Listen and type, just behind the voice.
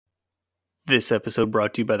This episode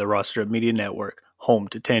brought to you by the Roster Up Media Network, home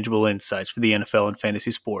to tangible insights for the NFL and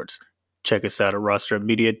fantasy sports. Check us out at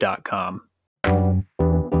rosterupmedia.com.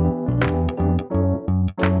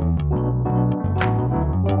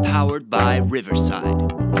 Powered by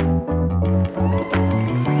Riverside.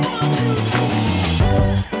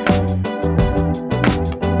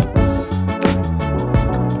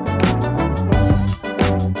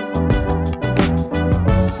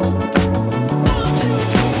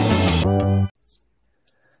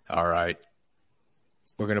 All right.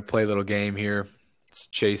 We're going to play a little game here. It's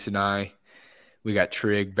Chase and I. We got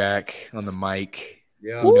Trig back on the mic.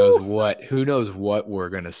 Yeah. Who knows what we're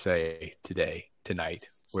going to say tonight,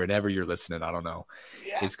 whenever you're listening. I don't know.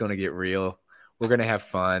 Yeah. It's going to get real. We're going to have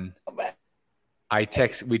fun. We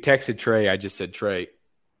texted Trey. I just said, Trey,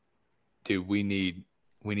 dude, we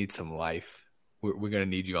need some life. We're going to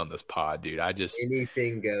need you on this pod, dude.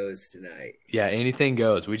 Anything goes tonight. Yeah, anything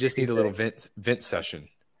goes. We just need a little vent session.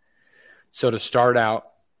 So to start out,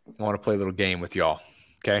 I want to play a little game with y'all,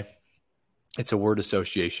 okay? It's a word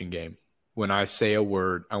association game. When I say a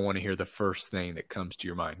word, I want to hear the first thing that comes to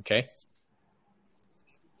your mind, okay?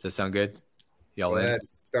 Does that sound good? Y'all in?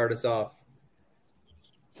 Start us off.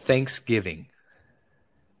 Thanksgiving.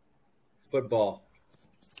 Football.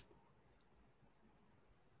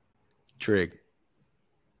 Trig.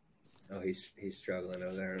 Oh, he's struggling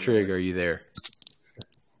over there. Trig, are you there?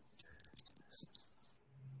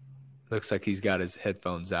 Looks like he's got his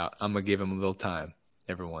headphones out. I'm going to give him a little time,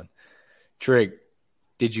 everyone. Trig,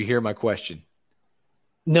 did you hear my question?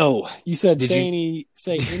 No. You said Did say you- any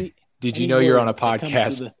Did you any know you're word on a that comes to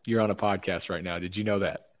podcast? the- You're on a podcast right now. Did you know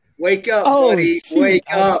that? Wake up, Oh, buddy. shoot, Wake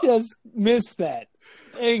I up. just missed that.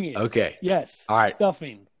 Dang it. Okay. Yes. All right.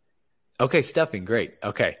 Stuffing. Okay, stuffing. Great.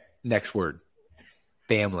 Okay, next word.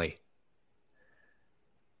 Family.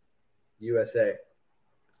 USA.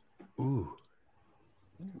 Ooh.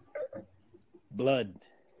 Blood.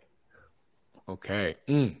 Okay.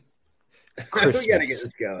 We Christmas. got to get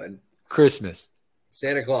this going. Christmas.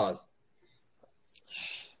 Santa Claus.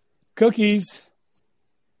 Cookies.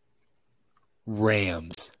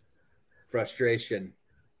 Rams. Frustration.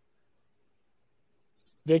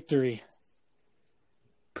 Victory.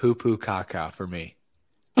 Poo-poo caca for me.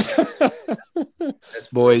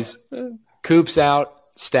 Boys, Coop's out.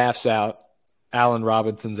 Staff's out. Allen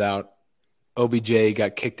Robinson's out. OBJ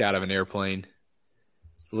got kicked out of an airplane.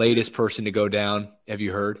 Latest person to go down. Have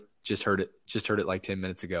you heard? Just heard it like 10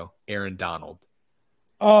 minutes ago. Aaron Donald.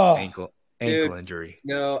 Oh, Ankle Dude. injury.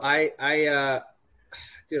 No,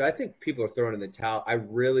 dude, I think people are throwing in the towel. I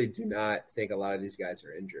really do not think a lot of these guys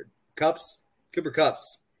are injured. Cooper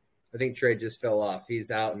Kupp's. I think Trey just fell off. He's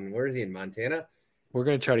out in, where is he, in Montana? We're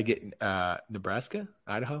going to try to get Nebraska?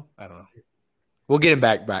 Idaho? I don't know. We'll get him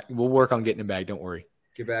back. We'll work on getting him back. Don't worry.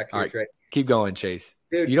 Get back All here, right. Trey. Keep going, Chase.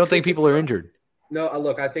 Dude, You don't think people are injured? No,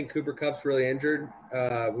 look, I think Cooper Kupp's really injured.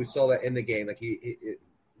 We saw that in the game. Like he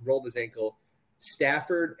rolled his ankle.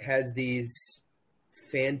 Stafford has these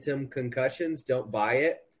phantom concussions. Don't buy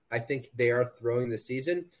it. I think they are throwing the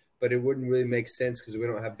season, but it wouldn't really make sense because we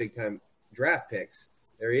don't have big-time draft picks.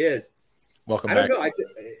 There he is. Welcome I back. don't know.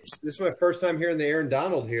 This is my first time hearing the Aaron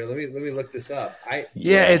Donald here. Let me look this up.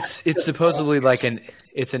 It's supposedly like an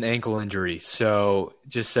ankle injury. So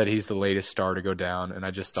just said he's the latest star to go down, and I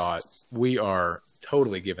just thought we are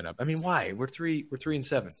totally giving up. I mean, why? We're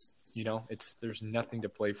 3-7. You know, there's nothing to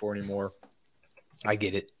play for anymore. I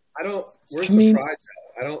get it. We're surprised.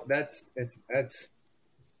 That's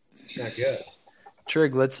not good.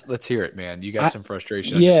 Trig, let's hear it, man. You got some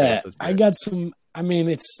frustration. on your yeah. face. Let's hear I it. got some. I mean,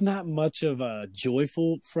 it's not much of a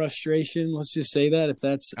joyful frustration. Let's just say that, if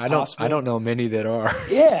that's possible. I don't know many that are.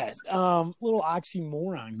 Yeah, little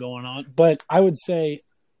oxymoron going on. But I would say,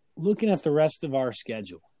 looking at the rest of our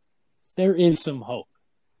schedule, there is some hope.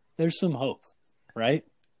 There's some hope, right?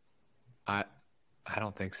 I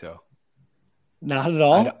don't think so. Not at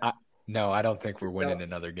all. No, I don't think we're winning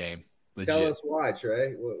another game. Legit. Tell us why,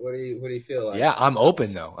 Trey. What do you feel like? Yeah, I'm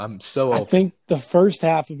open though. I'm so open. I think the first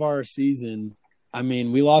half of our season, I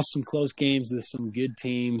mean, we lost some close games with some good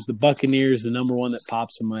teams. The Buccaneers, the number one that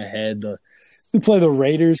pops in my head. We play the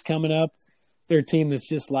Raiders coming up. They're a team that's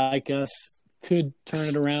just like us. Could turn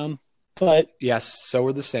it around. But yes, so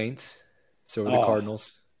are the Saints. So are the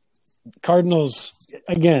Cardinals. Cardinals,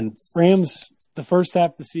 again, Rams, the first half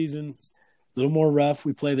of the season, a little more rough.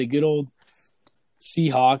 We play the good old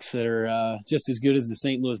Seahawks that are just as good as the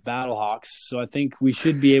St. Louis Battlehawks. So I think we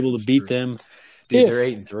should be able to beat them. Dude, they're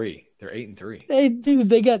 8-3. They're 8-3.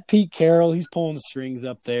 They got Pete Carroll. He's pulling the strings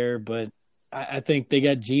up there, but I think they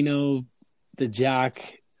got Geno, the Jock,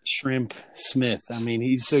 Shrimp Smith. I mean,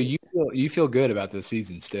 he's So you feel good about the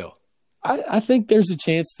season still? I think there's a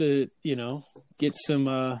chance to get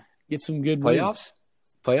some good wins.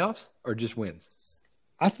 Playoffs or just wins?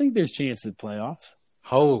 I think there's chance at playoffs.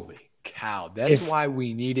 Holy cow. That's why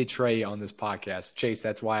we needed Trey on this podcast. Chase,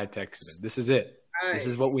 that's why I texted him. This is it. This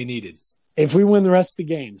is what we needed. If we win the rest of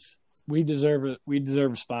the games, we deserve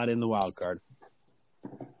a spot in the wild card.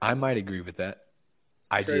 I might agree with that.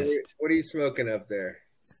 Trey, what are you smoking up there?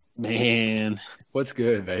 Man. What's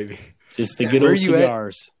good, baby? Just the good old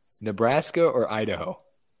cigars. Nebraska or Idaho?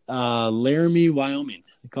 Laramie, Wyoming.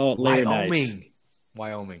 They call it Laramie.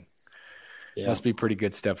 Wyoming. Yeah. Must be pretty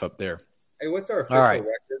good stuff up there. Hey, what's our official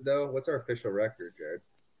record, though? What's our official record, Jared?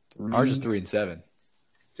 Ours is 3-7.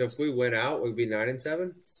 So if we win out, we'd be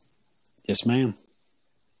 9-7? Yes, ma'am.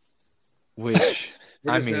 Which,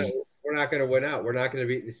 we're not going to win out. We're not going to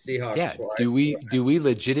beat the Seahawks. Yeah. Twice. Do we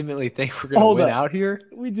legitimately think we're going to win out here?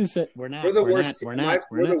 We just said we're not. We're the worst. We're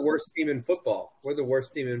the worst team in football. We're the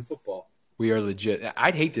worst team in football. We are legit.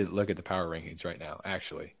 I'd hate to look at the power rankings right now,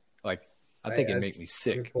 actually. Like, I think it'd make me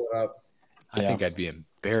sick. Pull it up. I think I'd be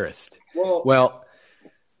embarrassed. Well,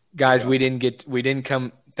 guys, we didn't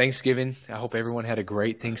come Thanksgiving. I hope everyone had a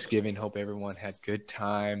great Thanksgiving. Hope everyone had good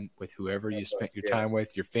time with whoever you spent your time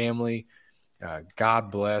with, your family.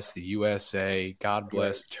 God bless the USA. God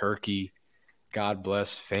bless Turkey. God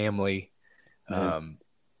bless family.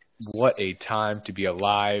 What a time to be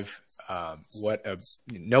alive.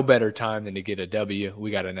 No better time than to get a W.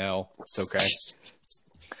 We got an L. It's okay.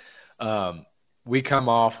 We come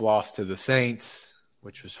off, lost to the Saints,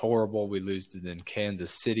 which was horrible. We lose to then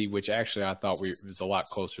Kansas City, which actually I thought was a lot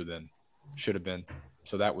closer than should have been.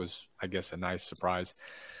 So that was, I guess, a nice surprise.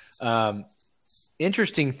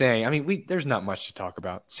 Interesting thing. I mean, there's not much to talk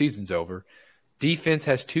about. Season's over. Defense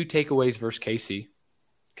has 2 takeaways versus KC.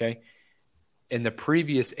 Okay. In the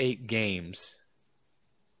previous 8 games,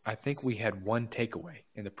 I think we had 1 takeaway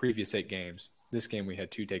in the previous 8 games. This game we had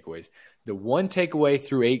 2 takeaways. The 1 takeaway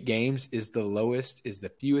through 8 games is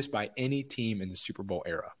the fewest by any team in the Super Bowl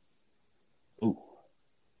era. Ooh.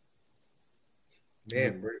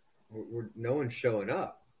 Man, we're no one's showing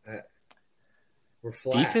up. We're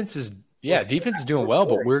flat. Defense is doing well,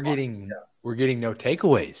 but we're getting no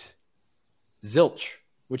takeaways. Zilch,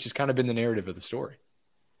 which has kind of been the narrative of the story.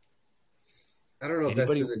 I don't know if that's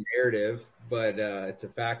the narrative, but it's a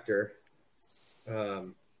factor.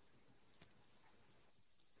 In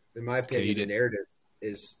my opinion, the narrative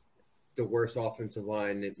is the worst offensive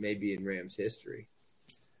line it may be in Rams history.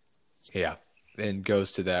 Yeah, and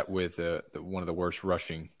goes to that with one of the worst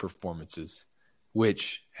rushing performances,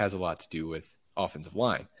 which has a lot to do with offensive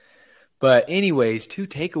line. But anyways, 2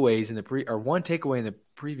 takeaways or 1 takeaway in the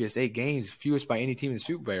previous 8 games, fewest by any team in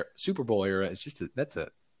the Super Bowl era. It's just that's a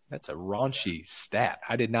raunchy stat.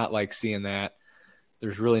 I did not like seeing that.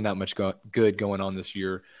 There's really not much good going on this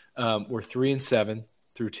year. We're 3-7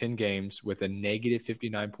 through 10 games with a negative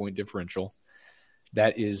 59-point differential.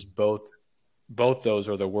 That is both those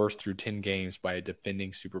are the worst through 10 games by a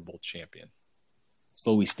defending Super Bowl champion.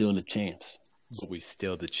 But we still the champs.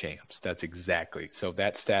 That's exactly. So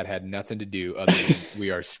that stat had nothing to do other than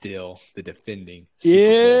we are still the defending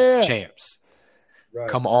Super Bowl champs. Right.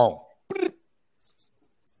 Come on.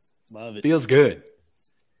 Love it. Feels good.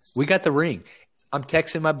 We got the ring. I'm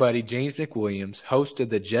texting my buddy, James McWilliams, host of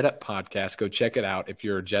the Jet Up podcast. Go check it out if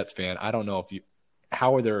you're a Jets fan. I don't know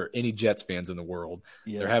how are there any Jets fans in the world?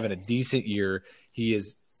 Yes. They're having a decent year. He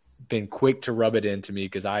has been quick to rub it into me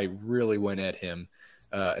because I really went at him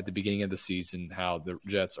at the beginning of the season, how the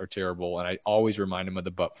Jets are terrible. And I always remind him of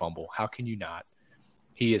the butt fumble. How can you not?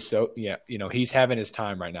 He is he's having his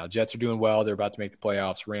time right now. Jets are doing well. They're about to make the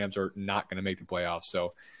playoffs. Rams are not going to make the playoffs.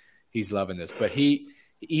 So he's loving this. But he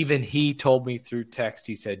told me through text,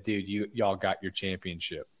 he said, dude, y'all got your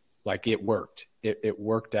championship. Like it worked. It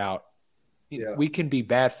worked out. Yeah. We can be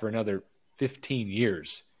bad for another 15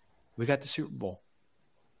 years. We got the Super Bowl.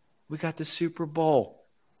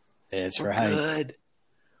 That's We're right. Good.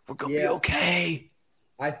 We're going to be okay.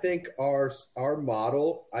 I think our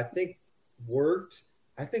model, worked.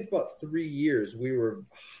 I think about 3 years we were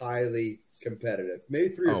highly competitive. Maybe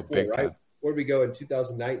 3 or 4, right? Time. Where did we go in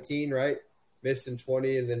 2019, right? Missed in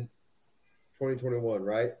 20 and then 2021,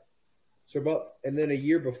 right? So and then a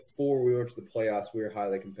year before we went to the playoffs, we were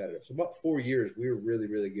highly competitive. So about 4 years, we were really,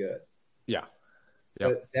 really good. Yeah. Yep.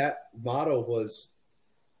 But that model was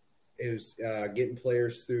getting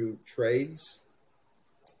players through trades.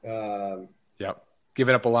 Yep.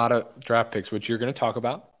 Giving up a lot of draft picks, which you're going to talk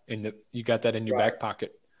about. You got that in your back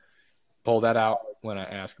pocket. Pull that out when I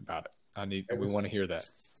ask about it. We want to hear that.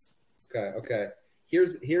 Okay.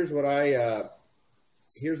 Here's what I'm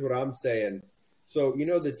saying. So you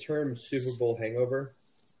know the term Super Bowl hangover?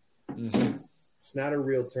 Mm-hmm. It's not a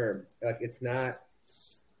real term. Like it's not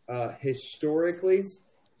historically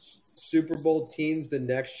Super Bowl teams the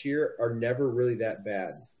next year are never really that bad.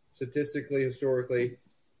 Statistically, historically,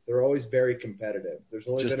 they're always very competitive. There's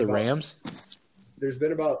only Just been the Rams? There's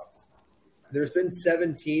been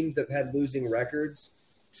 7 teams that have had losing records.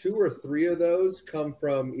 2 or 3 of those come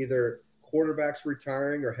from either quarterbacks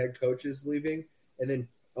retiring or head coaches leaving, and then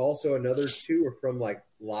also another 2 are from like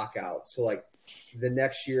lockouts. So like the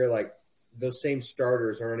next year, like those same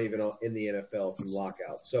starters aren't even in the NFL from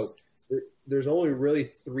lockout. So there's only really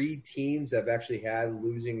 3 teams that have actually had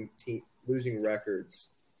losing records,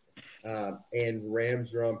 and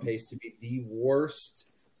Rams are on pace to be the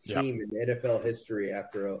worst team in NFL history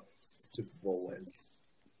after a Super Bowl win.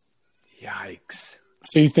 Yikes.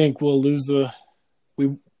 So you think we'll lose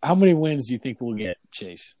how many wins do you think we'll get,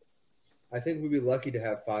 Chase? I think we'd be lucky to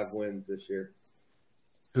have 5 wins this year.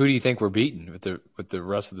 Who do you think we're beating with the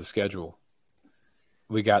rest of the schedule?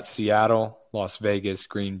 We got Seattle, Las Vegas,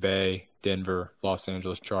 Green Bay, Denver, Los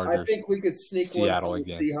Angeles Chargers. I think we could sneak Seattle one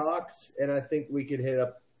from again. the Seahawks, and I think we could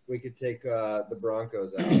take the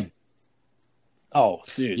Broncos out. Oh,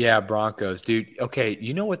 dude. Yeah, Broncos. Dude, okay,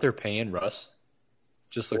 you know what they're paying Russ?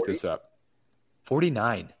 Just look 40? this up.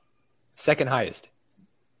 49. Second highest.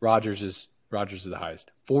 Rodgers is the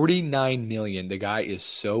highest. 49 million. The guy is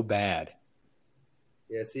so bad.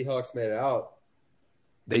 Yeah, Seahawks made it out.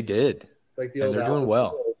 They did. It's like the And old they're doing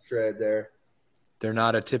well. Trade there. They're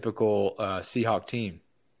not a typical Seahawk team.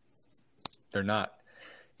 They're not.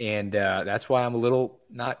 And that's why I'm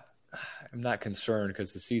not concerned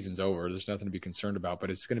because the season's over. There's nothing to be concerned about, but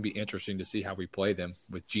it's going to be interesting to see how we play them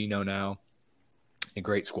with Geno now. A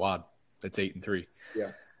great squad. That's 8-3.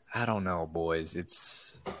 Yeah. I don't know,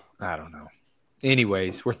 boys. I don't know.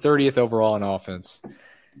 Anyways, we're 30th overall in offense.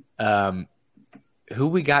 Who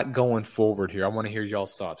we got going forward here? I want to hear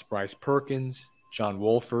y'all's thoughts. Bryce Perkins, John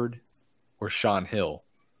Wolford, or Sean Hill,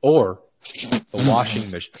 or a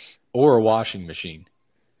washing machine,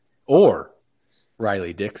 or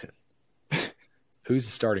Riley Dixon. Who's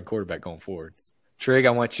the starting quarterback going forward? Trig,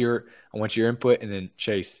 I want your input, and then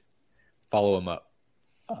Chase, follow him up.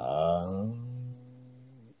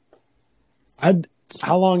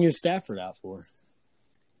 How long is Stafford out for?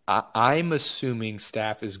 I'm assuming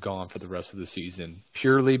Staff is gone for the rest of the season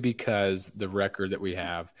purely because the record that we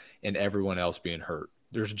have and everyone else being hurt.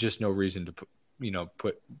 There's just no reason to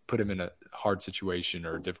put him in a hard situation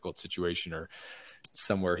or a difficult situation or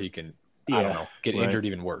somewhere he can, I don't know, get injured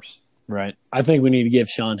even worse. Right. I think we need to give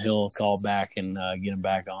Sean Hill a call back and get him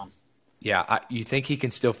back on. Yeah. You think he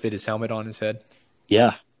can still fit his helmet on his head?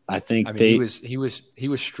 Yeah. I think he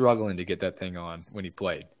was struggling to get that thing on when he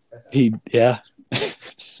played.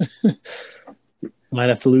 Might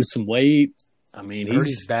have to lose some weight. I mean,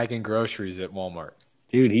 he's bagging groceries at Walmart.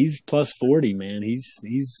 Dude, he's plus 40, man.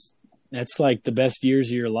 He's that's like the best years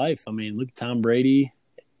of your life. I mean, look at Tom Brady,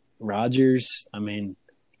 Rodgers. I mean,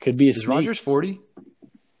 could be a Is sneak. Rodgers 40?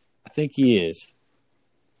 I think he is.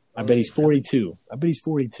 I bet he's 42. That'd be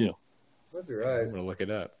right. I'm gonna look it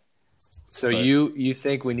up. So you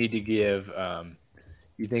think we need to give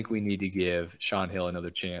Sean Hill another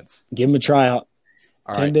chance? Give him a tryout.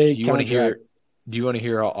 All right. 10-day Do you want to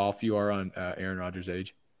hear how off you are on Aaron Rodgers'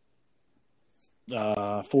 age?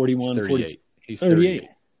 41, He's 38. He's 38.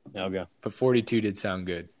 Okay. But 42 did sound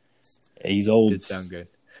good. He's old. Did sound good.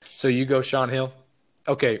 So you go Sean Hill?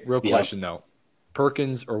 Okay, real question though.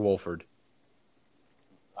 Perkins or Wolford?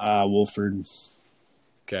 Wolford.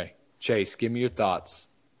 Okay. Chase, give me your thoughts.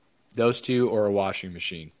 Those two or a washing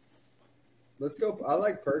machine? Let's go. I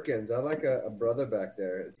like Perkins. I like a brother back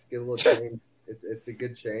there. It's a good little change. It's a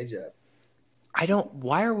good change up.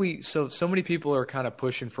 Why are we so many people are kind of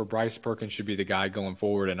pushing for Bryce Perkins should be the guy going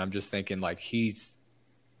forward, and I'm just thinking like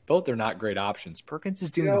both are not great options. Perkins is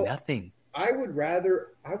doing nothing. I would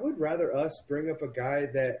rather us bring up a guy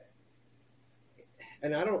that,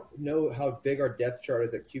 and I don't know how big our depth chart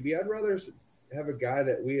is at QB. I'd rather have a guy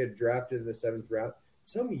that we had drafted in the 7th round,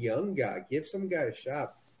 some young guy, give some guy a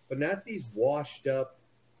shot, but not these washed up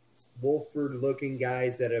Wolford-looking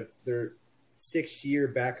guys that have their 6-year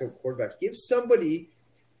backup quarterbacks. Give somebody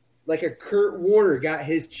like a Kurt Warner got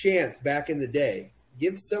his chance back in the day.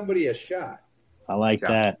 Give somebody a shot. I like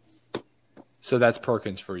that. So that's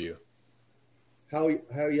Perkins for you. How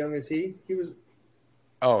young is he? He was.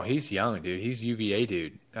 Oh, he's young, dude. He's UVA,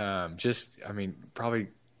 dude. Probably,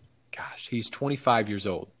 gosh, he's 25 years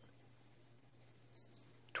old.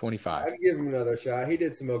 25. I'd give him another shot. He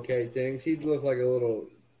did some okay things. He'd look like a little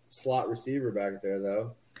slot receiver back there,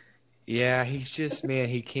 though. Yeah, he's just, man,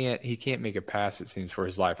 he can't make a pass, it seems, for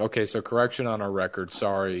his life. Okay, so correction on our record.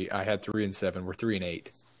 Sorry, I had 3-7. We're 3-8.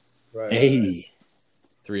 Right. Hey,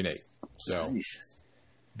 3-8. So nice.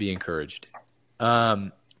 be encouraged.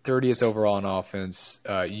 30th overall in offense.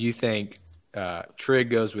 You think Trigg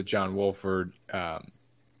goes with John Wolford.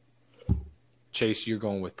 Chase, you're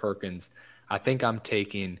going with Perkins. I think I'm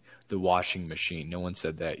taking the washing machine. No one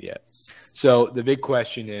said that yet. So the big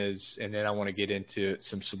question is, and then I want to get into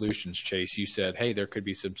some solutions, Chase. You said, hey, there could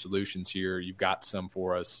be some solutions here. You've got some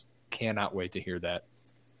for us. Cannot wait to hear that.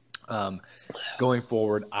 Going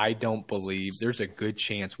forward, I don't believe there's a good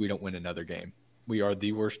chance we don't win another game. We are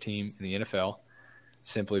the worst team in the NFL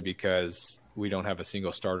simply because we don't have a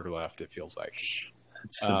single starter left, it feels like.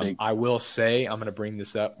 I will say, I'm going to bring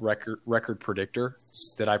this up, record predictor,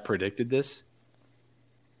 that I predicted this.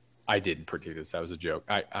 I didn't predict this. That was a joke.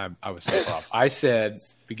 I was so off. I said,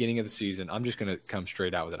 beginning of the season, I'm just going to come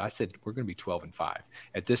straight out with it. I said, we're going to be 12-5.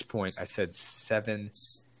 At this point, I said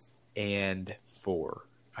 7-4,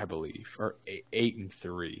 I believe, or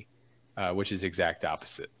 8-3, which is exact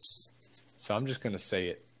opposite. So I'm just going to say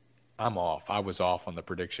it. I'm off. I was off on the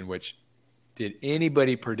prediction, which did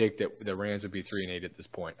anybody predict that the Rams would be 3-8 at this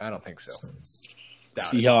point? I don't think so.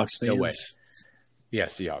 Seahawks fans. No way. Yeah,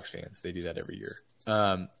 Seahawks fans. They do that every year.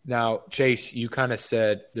 Now, Chase, you kind of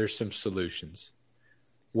said there's some solutions.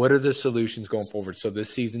 What are the solutions going forward? So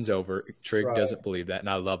this season's over. Trigg doesn't believe that, and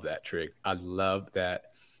I love that, Trigg. I love that.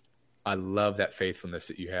 I love that faithfulness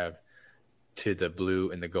that you have to the blue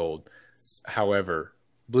and the gold. However,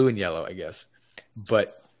 blue and yellow, I guess. But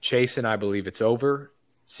Chase and I believe it's over.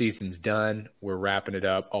 Season's done. We're wrapping it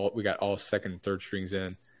up. We got all second and third strings in.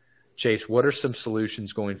 Chase, what are some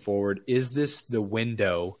solutions going forward? Is this the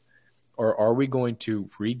window, or are we going to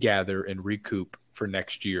regather and recoup for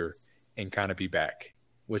next year and kind of be back?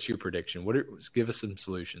 What's your prediction? Give us some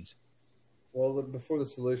solutions. Well, before the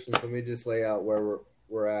solutions, let me just lay out where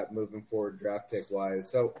we're at moving forward draft pick wise.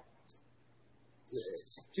 So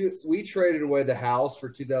we traded away the house for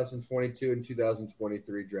 2022 and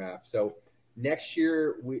 2023 draft. So next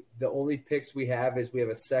year, the only picks we have is we have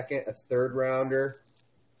a second, a third rounder,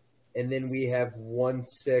 and then we have 1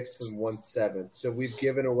 6th and 1 7th. So we've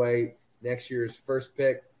given away next year's first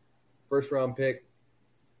round pick,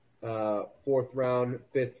 4th round,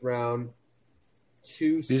 5th round,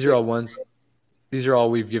 2. These are all ones. These are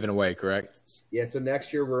all we've given away, correct? Yeah. So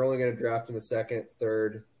next year we're only going to draft in the 2nd,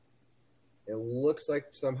 3rd. It looks like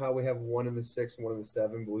somehow we have 1 in the 6th and 1 in the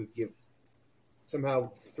 7th, but somehow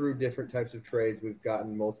through different types of trades we've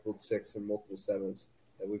gotten multiple 6s and multiple 7s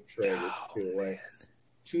that we've traded away.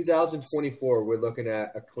 2024, we're looking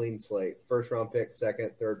at a clean slate. 1st round pick,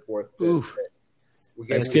 2nd, 3rd, 4th, 5th, 6th.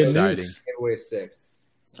 That's good news. Get away 6th.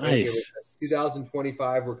 Nice.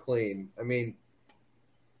 2025, we're clean. I mean,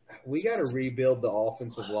 we got to rebuild the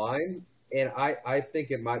offensive line, and I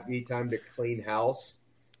think it might be time to clean house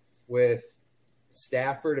with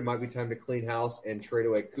Stafford. It might be time to clean house and trade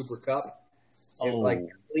away Cooper Kupp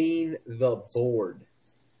and clean the board.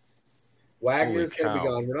 Wagner's going to be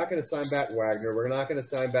gone. We're not going to sign back Wagner. We're not going to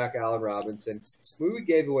sign back Allen Robinson. We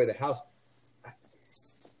gave away the house.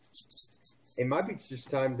 It might be just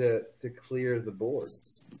time to clear the board.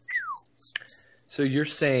 So you're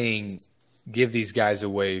saying give these guys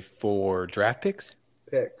away for draft picks?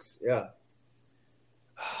 Picks, yeah.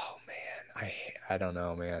 Oh, man. I don't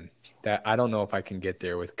know, man. I don't know if I can get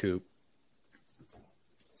there with Coop.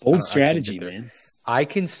 Bold strategy, man. I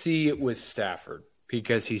can see it with Stafford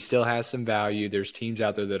because he still has some value. There's teams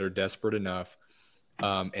out there that are desperate enough.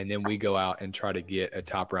 And then we go out and try to get a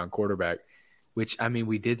top-round quarterback, which, I mean,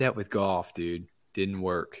 we did that with Goff, dude. Didn't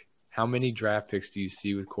work. How many draft picks do you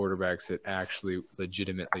see with quarterbacks that actually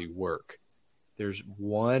legitimately work? There's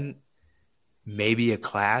one, maybe a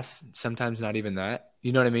class, sometimes not even that.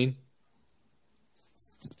 You know what I mean?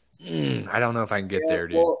 I don't know if I can get there,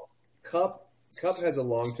 dude. Well, Kupp has a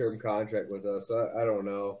long-term contract with us. I don't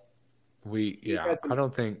know. I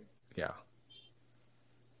don't think – yeah.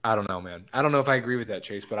 I don't know, man. I don't know if I agree with that,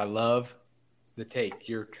 Chase, but I love the take.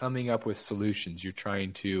 You're coming up with solutions. You're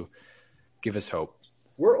trying to give us hope.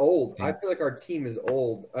 We're old. I feel like our team is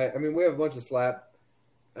old. I mean, we have a bunch of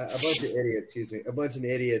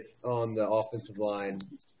idiots on the offensive line.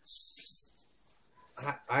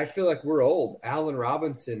 I feel like we're old. Allen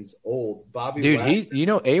Robinson's old. Bobby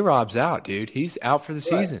Wagner. A-Rob's out, dude. He's out for the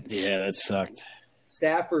season. Yeah, that sucked.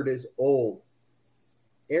 Stafford is old.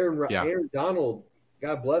 Aaron Donald,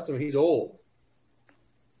 God bless him, he's old.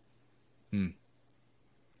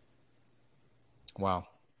 Wow.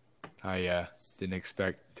 I didn't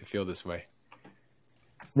expect to feel this way.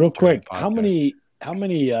 Real quick, how many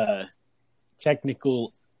technically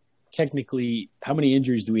how many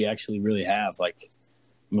injuries do we actually really have? Like,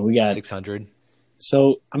 I mean, we got 600.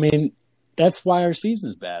 So, I mean, that's why our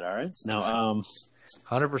season's bad. All right. Now,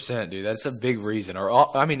 100%, dude. That's a big reason.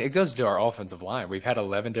 It goes to our offensive line. We've had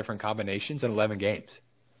 11 different combinations in 11 games.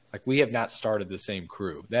 Like, we have not started the same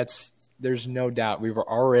crew. There's no doubt. We were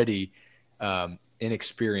already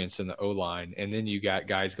inexperienced in the O-line, and then you got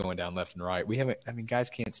guys going down left and right. Guys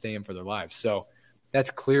can't stay in for their lives. So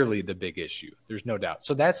that's clearly the big issue. There's no doubt.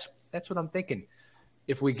 So that's what I'm thinking.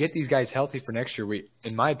 If we get these guys healthy for next year,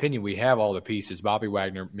 in my opinion, we have all the pieces. Bobby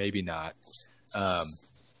Wagner, maybe not.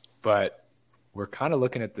 But we're kind of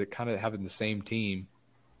looking at having the same team.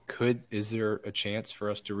 Is there a chance for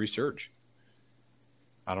us to resurge?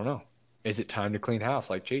 I don't know. Is it time to clean house,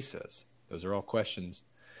 like Chase says? Those are all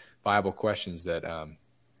viable questions that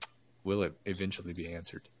will eventually be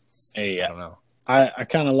answered. Hey, I don't know. I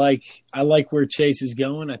kind of like where Chase is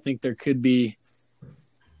going. I think there could be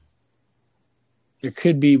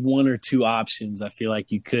one or two options. I feel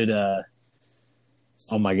like you could.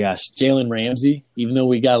 Oh my gosh, Jalen Ramsey. Even though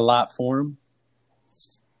we got a lot for him,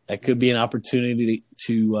 that could be an opportunity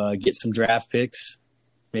to get some draft picks.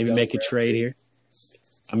 Maybe make a trade here.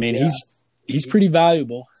 I mean, he's pretty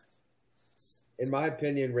valuable. In my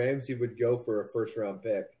opinion, Ramsey would go for a first-round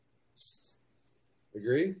pick.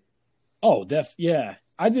 Agree? Oh, yeah.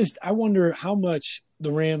 I wonder how much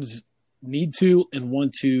the Rams need to and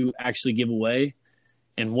want to actually give away,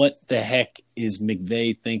 and what the heck is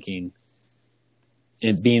McVay thinking?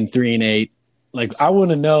 It being 3-8, like I want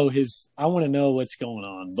to know what's going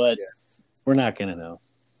on, but we're not going to know.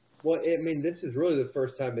 Well, I mean, this is really the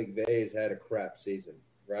first time McVay has had a crap season,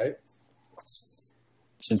 right?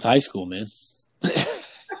 Since high school, man.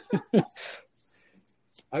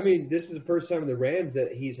 I mean, this is the first time in the Rams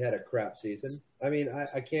that he's had a crap season. I mean,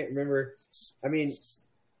 I can't remember. I mean,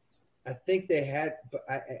 I think they had – but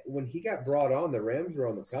when he got brought on, the Rams were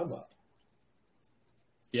on the come-up.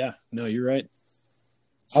 Yeah, no, you're right.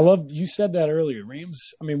 I love – you said that earlier.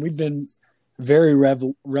 Rams, I mean, we've been very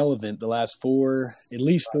relevant the last at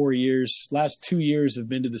least 4 years. Last 2 years have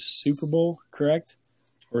been to the Super Bowl, correct?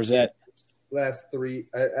 Or is that – Last three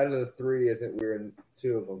 – out of the three, I think we're in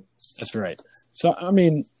two of them. That's right. So, I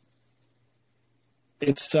mean,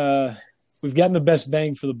 it's we've gotten the best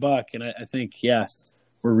bang for the buck, and I think,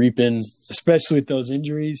 we're reaping, especially with those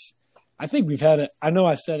injuries. I think we've had I know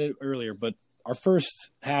I said it earlier, but our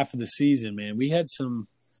first half of the season, man, we had some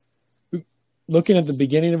 – looking at the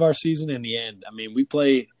beginning of our season and the end, I mean, we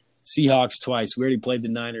play Seahawks twice. We already played the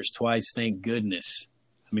Niners twice, thank goodness.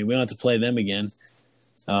 I mean, we don't have to play them again.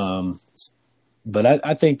 But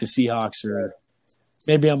I think the Seahawks are –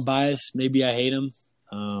 maybe I'm biased. Maybe I hate them.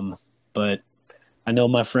 But I know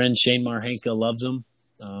my friend Shane Marhenka loves them.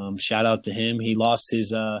 Shout out to him. He lost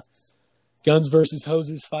his guns versus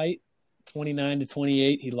hoses fight,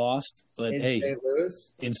 29-28. He lost. But in hey, St.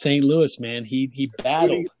 Louis? In St. Louis, man, he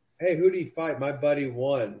battled. Who did he fight? My buddy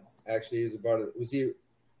won. Actually, he was a part of it. Was he?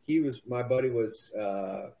 He was. My buddy was.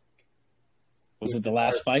 Was it the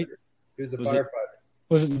last fight? He was the firefighter.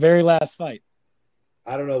 Was it the very last fight?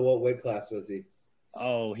 I don't know what weight class was he.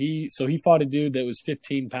 Oh, he fought a dude that was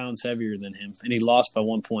 15 pounds heavier than him, and he lost by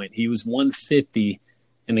 1 point. He was 150,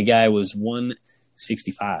 and the guy was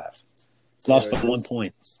 165. Lost by 1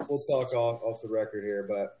 point. We'll talk off the record here,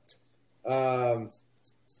 but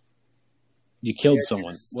you killed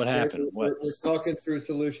someone. What happened? We're talking through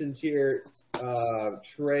solutions here.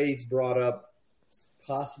 Trey brought up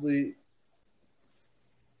possibly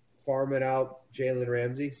farming out Jalen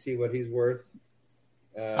Ramsey, see what he's worth.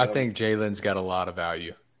 I think Jalen's got a lot of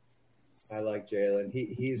value. I like Jalen.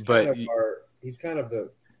 He's kind of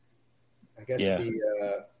the I guess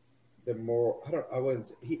the more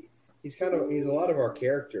he's a lot of our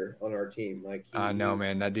character on our team. Like I know,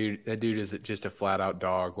 man. That dude is just a flat out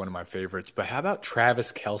dog, one of my favorites. But how about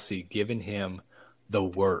Travis Kelce giving him the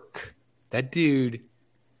work? That dude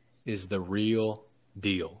is the real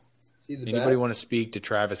deal. Anybody want to speak to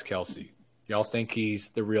Travis Kelce? Y'all think he's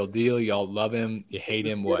the real deal? Y'all love him? You hate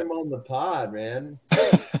him? What? Get him on the pod, man.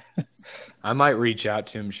 I might reach out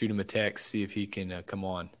to him, shoot him a text, see if he can come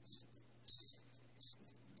on.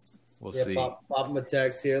 We'll see. Pop him a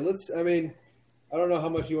text here. I don't know how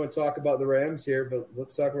much you want to talk about the Rams here, but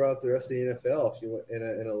let's talk about the rest of the NFL if you want in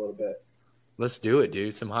a little bit. Let's do it,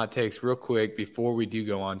 dude. Some hot takes real quick before we do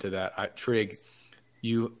go on to that. Trig,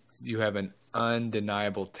 you have an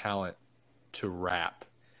undeniable talent to rap.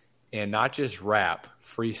 And not just rap,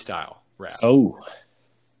 freestyle rap. Oh.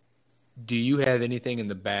 Do you have anything in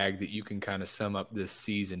the bag that you can kind of sum up this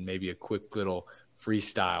season, maybe a quick little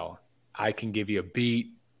freestyle? I can give you a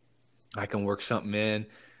beat. I can work something in.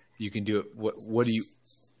 You can do it. What do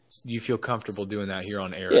you feel comfortable doing that here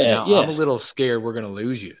on air? Yeah. I'm a little scared we're going to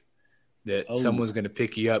lose you. that Oh. someone's going to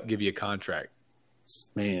pick you up, give you a contract.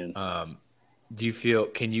 Man, Do you feel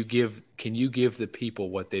can you give the people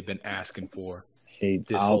what they've been asking for hey,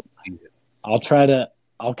 this whole season? I'll try to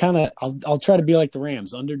be like the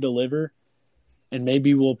Rams, under deliver, and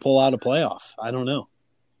maybe we'll pull out a playoff. I don't know.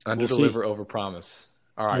 Under deliver, over promise.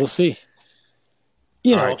 All right. We'll see.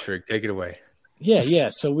 You All know, right, Trig, take it away. yeah.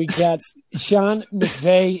 So we got Sean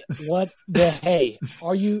McVay. What the hey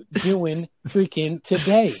are you doing freaking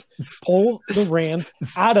today? Pull the Rams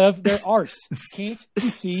out of their arse. Can't you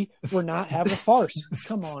see we're not having a farce?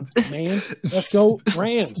 Come on, man. Let's go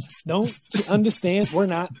Rams. Don't you understand? We're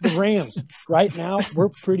not the Rams. Right now, we're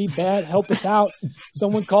pretty bad. Help us out.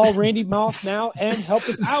 Someone call Randy Moss now and help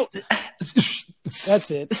us out. That's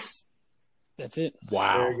it.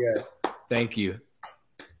 Wow. Very good. Thank you.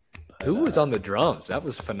 Who was on the drums? That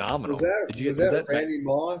was phenomenal. Was that Randy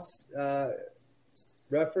Moss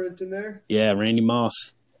reference in there? Yeah, Randy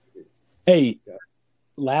Moss. Hey,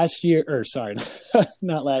 last year, or sorry,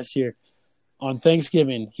 not last year, on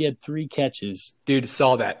Thanksgiving, he had 3 catches. Dude,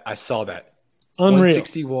 saw that. I saw that. Unreal.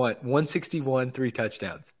 161, 3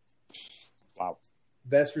 touchdowns. Wow.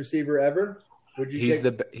 Best receiver ever? Who would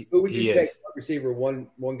you take? Receiver,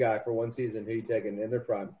 one guy for one season. Who you taking in their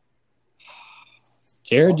prime?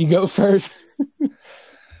 Jared, you go first.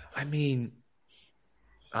 I mean,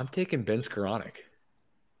 I'm taking Ben Skoranek.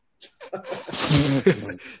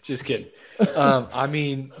 Just kidding. I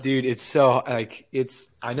mean, dude, it's so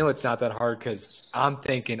I know it's not that hard because I'm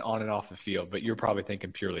thinking on and off the field, but you're probably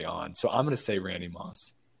thinking purely on. So I'm going to say Randy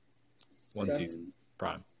Moss. One season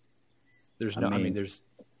prime.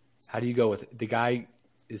 How do you go with it? The guy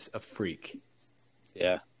is a freak.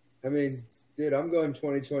 Yeah. I mean, dude, I'm going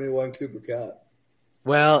 2021 Cooper Kupp.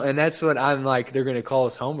 Well, and that's what I'm like. They're going to call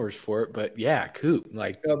us homers for it, but yeah, Coop.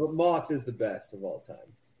 No, but Moss is the best of all time.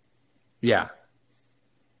 Yeah.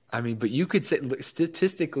 I mean, but you could say,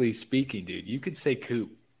 statistically speaking, dude, you could say Coop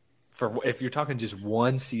for if you're talking just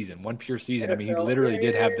one season, one pure season. I mean, he literally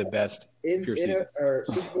did have the best pure season.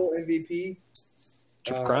 Super Bowl MVP.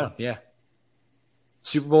 Triple Crown, yeah.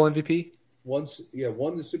 Super Bowl MVP. Won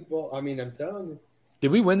the Super Bowl. I mean, I'm telling you. Did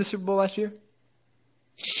we win the Super Bowl last year?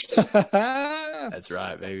 That's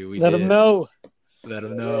right, baby. We Let did. them know. Let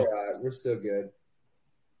them know. We're still good.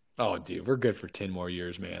 Oh, dude, we're good for 10 more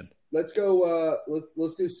years, man. Let's go.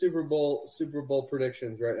 Let's do Super Bowl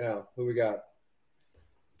predictions right now. Who we got?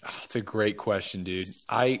 It's a great question, dude.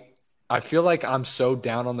 I feel like I'm so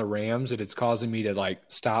down on the Rams that it's causing me to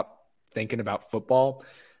stop thinking about football.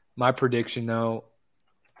 My prediction though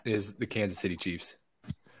is the Kansas City Chiefs.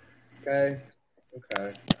 Okay.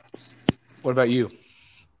 What about you?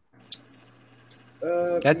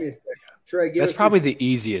 Give me a second. Trey, that's probably the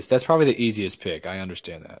easiest. That's probably the easiest pick. I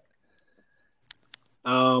understand that.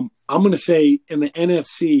 I'm going to say in the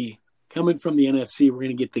NFC, coming from the NFC, we're going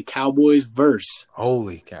to get the Cowboys verse.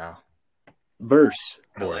 Holy cow. Verse.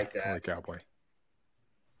 I like that. Holy Cowboy.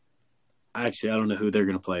 Actually, I don't know who they're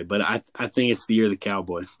going to play, but I think it's the year of the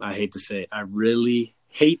Cowboy. I hate to say it. I really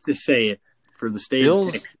hate to say it for the state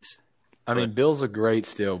of Texas. I mean, Bills are great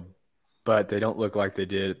still, but they don't look like they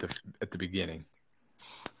did at the beginning.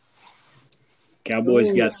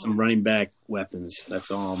 Cowboys got some running back weapons. That's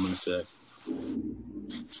all I'm going to say.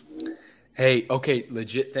 Hey, okay,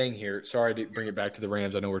 legit thing here. Sorry to bring it back to the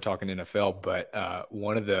Rams. I know we're talking NFL, but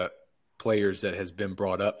one of the players that has been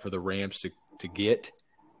brought up for the Rams to get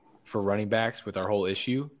for running backs with our whole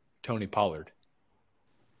issue, Tony Pollard.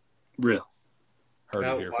 Real. Heard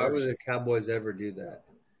it here why first. would the Cowboys ever do that?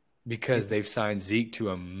 Because they've signed Zeke to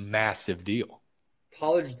a massive deal.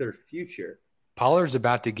 Pollard's their future. Pollard's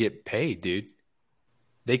about to get paid, dude.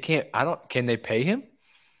 They can't – can they pay him?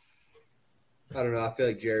 I don't know. I feel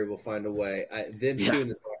like Jerry will find a way. Them two in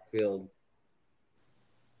the backfield.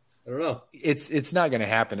 I don't know. It's not going to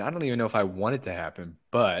happen. I don't even know if I want it to happen,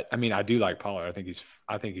 but I mean, I do like Pollard. I think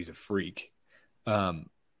he's a freak.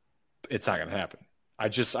 It's not going to happen. I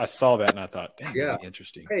saw that and I thought, damn, that'd be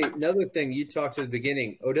interesting. Hey, another thing you talked to at the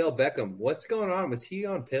beginning, Odell Beckham. What's going on? Was he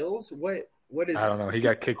on pills? What is? I don't know. He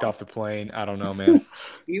got kicked off the plane. I don't know, man.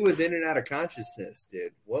 He was in and out of consciousness,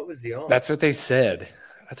 dude. What was he on? That's what they said.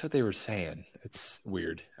 That's what they were saying. It's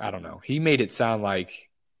weird. I don't know. He made it sound like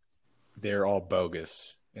they're all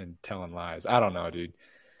bogus and telling lies. I don't know, dude.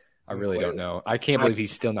 I really don't know. I can't believe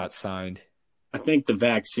he's still not signed. I think the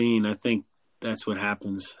vaccine, I think that's what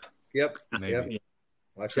happens. Yep. Maybe. Yep.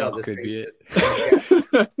 Watch out. This could be it.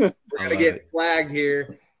 We're going to get flagged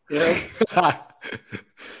here. Yep.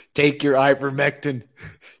 Take your ivermectin.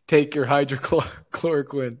 Take your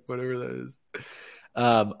hydrochloroquine, whatever that is.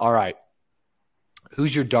 All right.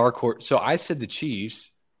 Who's your dark horse? So I said the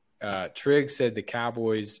Chiefs. Trigg said the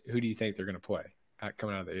Cowboys. Who do you think they're going to play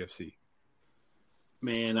coming out of the AFC?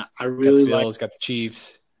 Man, I Got really the Bills, got the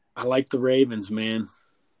Chiefs. I like the Ravens, man.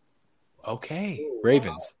 Okay, Ooh,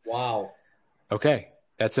 Ravens. Wow. Okay,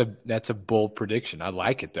 that's a bold prediction. I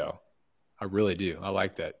like it though. I really do. I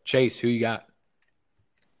like that. Chase, who you got?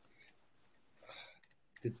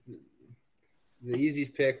 The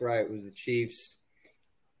easiest pick, right, was the Chiefs.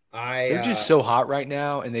 They're just so hot right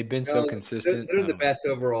now, and they've been so consistent. They're the best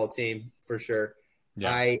overall team for sure.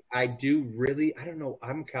 Yeah. I do really. I don't know.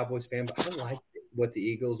 I'm a Cowboys fan, but I don't like what the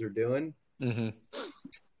Eagles are doing. Mm-hmm.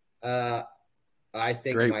 I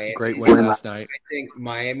think great win last night. I think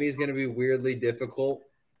Miami is going to be weirdly difficult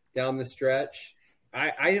down the stretch.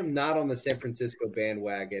 I am not on the San Francisco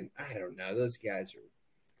bandwagon. I don't know. Those guys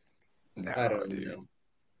are. No, I don't dude. know.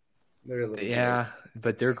 They're a little Yeah,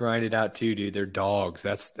 but they're grinded out too, dude. They're dogs.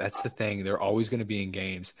 That's the thing. They're always going to be in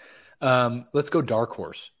games. Let's go dark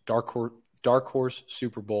horse. Dark horse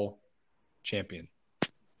Super Bowl champion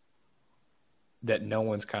that no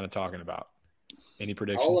one's kind of talking about. Any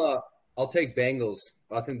predictions? I'll take Bengals.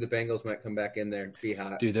 I think the Bengals might come back in there, be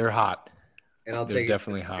hot. Dude, they're hot. And I'll They're take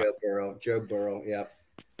definitely hot. Joe Burrow. Yep.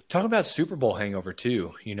 Talk about Super Bowl hangover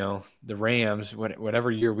too. You know, the Rams.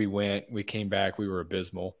 Whatever year we went, we came back. We were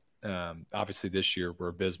abysmal. Obviously, this year we're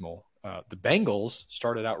abysmal. The Bengals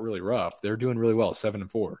started out really rough. They're doing really well,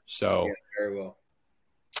 7-4. So yeah, very well.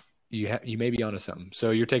 You may be onto something.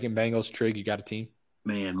 So you're taking Bengals. Trig, you got a team?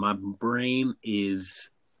 Man, my brain is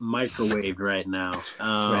microwaved right now.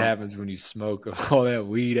 That's what happens when you smoke all that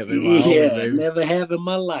weed up in my yeah, never have in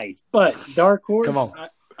my life. But dark horse, come on.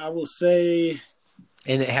 I will say,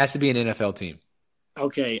 and it has to be an NFL team.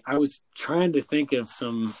 Okay, I was trying to think of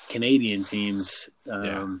some Canadian teams,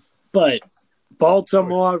 but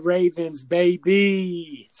Baltimore Ravens,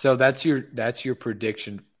 baby. So that's your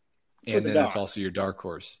prediction, and then that's dark. also your dark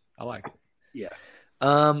horse. I like it. Yeah.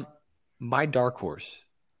 My dark horse,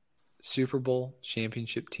 Super Bowl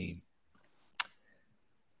championship team.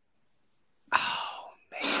 Oh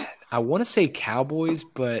man, I want to say Cowboys,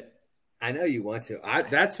 but I know you want to.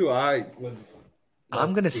 That's who I would.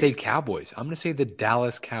 I'm going to say Cowboys. I'm going to say the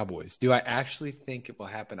Dallas Cowboys. Do I actually think it will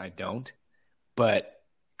happen? I don't. But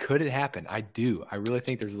could it happen? I do. I really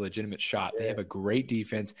think there's a legitimate shot. They have a great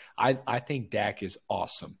defense. I think Dak is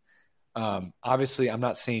awesome. Obviously, I'm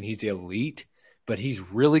not saying he's elite, but he's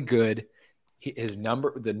really good.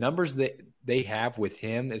 The numbers that they have with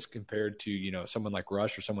him as compared to, someone like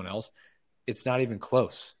Rush or someone else, it's not even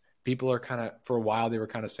close. People are kind of, for a while, they were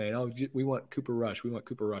kind of saying, oh, we want Cooper Rush. We want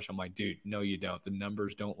Cooper Rush. I'm like, dude, no, you don't. The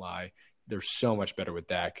numbers don't lie. They're so much better with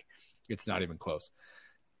Dak. It's not even close.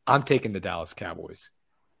 I'm taking the Dallas Cowboys.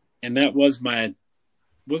 And that wasn't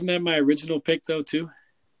that my original pick, though, too?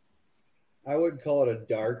 I would call it a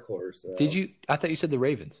dark horse, though. Did you? I thought you said the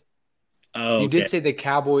Ravens. Oh, you okay. did say the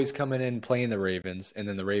Cowboys coming in and playing the Ravens, and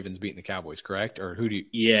then the Ravens beating the Cowboys, correct? Or who do you?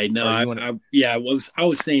 Yeah, no, I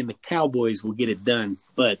was saying the Cowboys will get it done,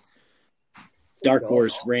 but dark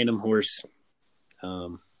horse, random horse.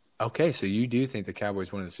 Okay, so you do think the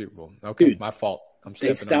Cowboys win the Super Bowl? Okay, dude, my fault. I'm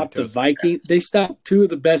they stepping on stopped your the toes. Vikings. They stopped two of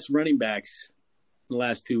the best running backs in the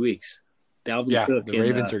last 2 weeks. Dalvin Cook the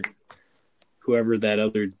Ravens are whoever that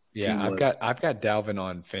other. Yeah, I've got Dalvin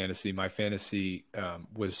on fantasy. My fantasy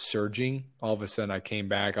was surging. All of a sudden, I came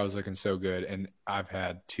back. I was looking so good, and I've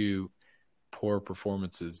had 2 poor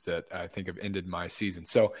performances that I think have ended my season.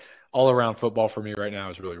 So, all around football for me right now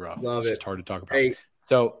is really rough. Love it's it. just hard to talk about. Hey.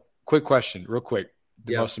 So, quick question, real quick.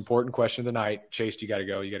 The most important question of the night. Chase, you got to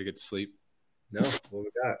go. You got to get to sleep. No, what we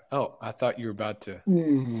got? Oh, I thought you were about to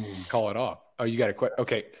call it off. Oh, you got a quick.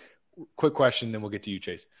 Okay, quick question, then we'll get to you,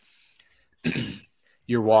 Chase.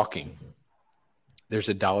 You're walking. There's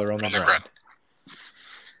 $1 on the ground.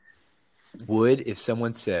 Would, if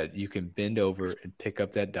someone said you can bend over and pick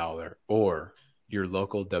up that $1, or your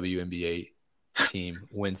local WNBA team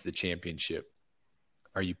wins the championship,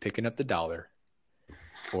 are you picking up the $1,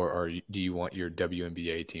 or do you want your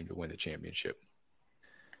WNBA team to win the championship?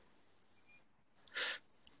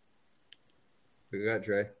 What you got,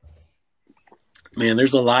 Trey? Man,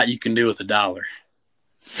 there's a lot you can do with $1. All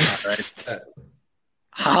right.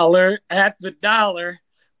 Holler at the $1.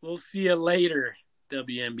 We'll see you later,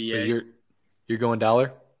 WNBA. So you're going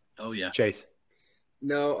 $1? Oh yeah, Chase.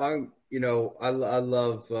 No, I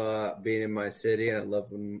love being in my city, and I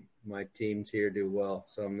love when my teams here do well.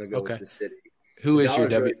 So I'm gonna go with the city. Who's your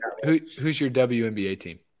WNBA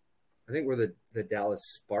team? I think we're the Dallas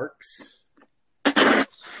Sparks.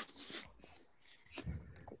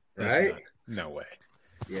 Right? No way.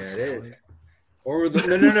 Yeah, it is. Or we're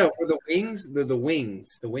no. We're the Wings. They're the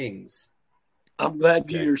Wings. The Wings. I'm glad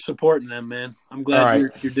Okay. you're supporting them, man. I'm glad All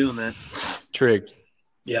right. you're doing that. Trig,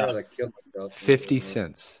 Yeah. I killed myself. 50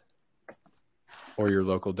 cents or your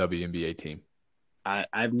local WNBA team.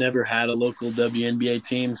 I've never had a local WNBA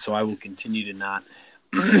team, so I will continue to not.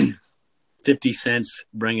 50 cents,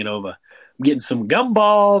 bring it over. I'm getting some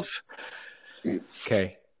gumballs.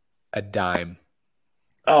 Okay. A dime.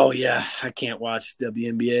 Oh, yeah. I can't watch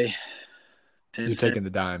WNBA. 10 You're cents. taking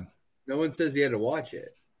the dime. No one says you had to watch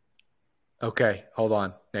it. Okay. Hold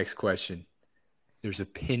on. Next question. There's a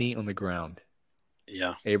penny on the ground.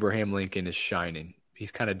 Yeah. Abraham Lincoln is shining.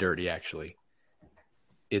 He's kind of dirty, actually.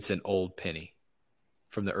 It's an old penny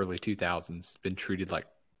from the early 2000s. Been treated like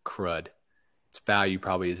crud. Its value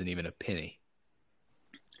probably isn't even a penny.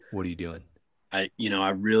 What are you doing? I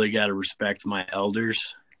really got to respect my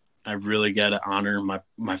elders. I really got to honor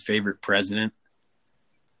my favorite president.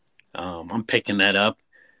 I'm picking that up.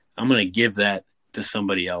 I'm going to give that to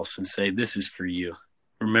somebody else and say, this is for you.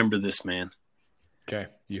 Remember this, man. Okay.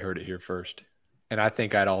 You heard it here first. And I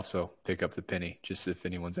think I'd also pick up the penny, just if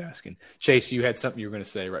anyone's asking. Chase, you had something you were going to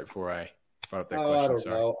say right before I brought up that question. I don't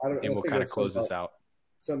Sorry. know. And we'll kind of close this out.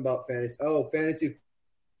 Something about fantasy. Oh, fantasy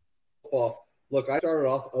football. Look, I started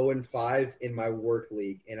off 0-5 in my work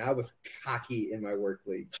league, and I was cocky in my work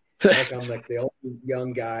league. Like I'm like the only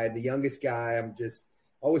young guy, the youngest guy. I'm just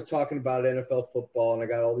always talking about NFL football, and I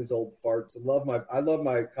got all these old farts. I love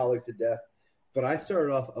my colleagues to death. But I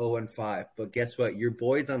started off 0-5. But guess what? Your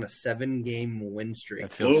boy's on a 7-game win streak.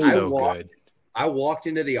 That feels so good. I walked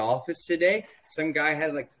into the office today. Some guy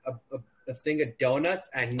had like a thing of donuts.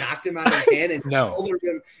 I knocked him out of his hand and shouldered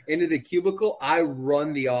him into the cubicle. I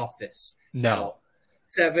run the office. No. Now,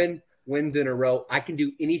 7 wins in a row. I can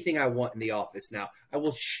do anything I want in the office now. I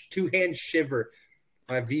will two-hand shiver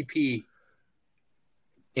my VP.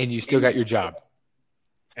 And you still got your job.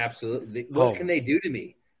 Absolutely. What can they do to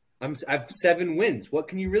me? I have 7 wins. What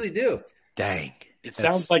can you really do? Dang. It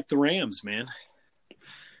sounds like the Rams, man.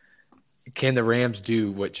 Can the Rams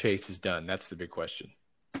do what Chase has done? That's the big question.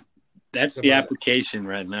 That's the application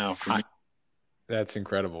right now for me. That's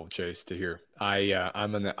incredible, Chase, to hear.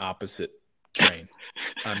 I'm on the opposite train.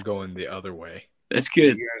 I'm going the other way. That's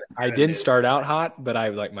good. I didn't start out hot, but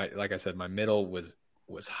like I said, my middle was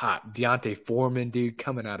hot. Deontay Foreman, dude,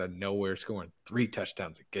 coming out of nowhere, scoring 3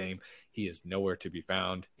 touchdowns a game. He is nowhere to be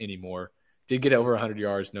found anymore. Did get over 100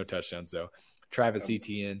 yards, no touchdowns though. Travis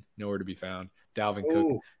Etienne, nowhere to be found. Dalvin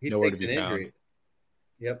Cook, nowhere to be found.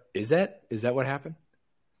 Yep. Is that what happened?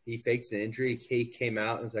 He fakes an injury. He came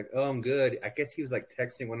out and was like, "Oh, I'm good." I guess he was like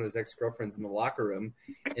texting one of his ex-girlfriends in the locker room,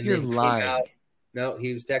 and You're then lying. Came out. No,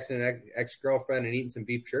 he was texting an ex-girlfriend and eating some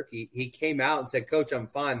beef jerky. He came out and said, "Coach, I'm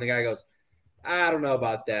fine." The guy goes, "I don't know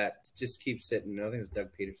about that. Just keep sitting." I think it was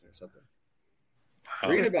Doug Peterson or something.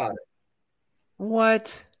 Read about it.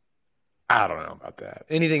 What? I don't know about that.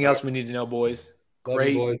 Anything else we need to know, boys? Great. Love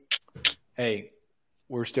you, boys. Hey,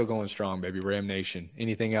 we're still going strong, baby. Ram Nation.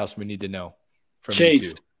 Anything else we need to know from Chase,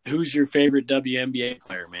 you two? Who's your favorite WNBA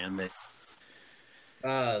player, man?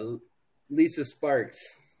 Lisa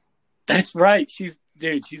Sparks. That's right. She's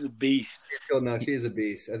a beast. No, she's a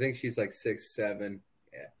beast. I think she's like 6'7".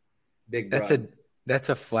 Yeah, big. That's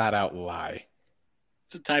a flat out lie.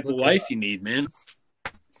 It's the type of wife you need, man.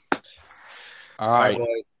 All right,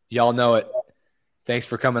 y'all know it. Thanks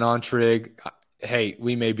for coming on, Trig. Hey,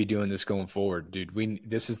 we may be doing this going forward, dude.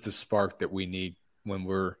 This is the spark that we need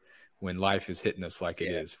when life is hitting us like it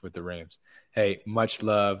is with the Rams. Hey, much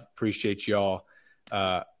love. Appreciate y'all.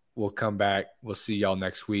 We'll come back. We'll see y'all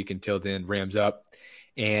next week. Until then, Rams up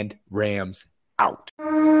and Rams out.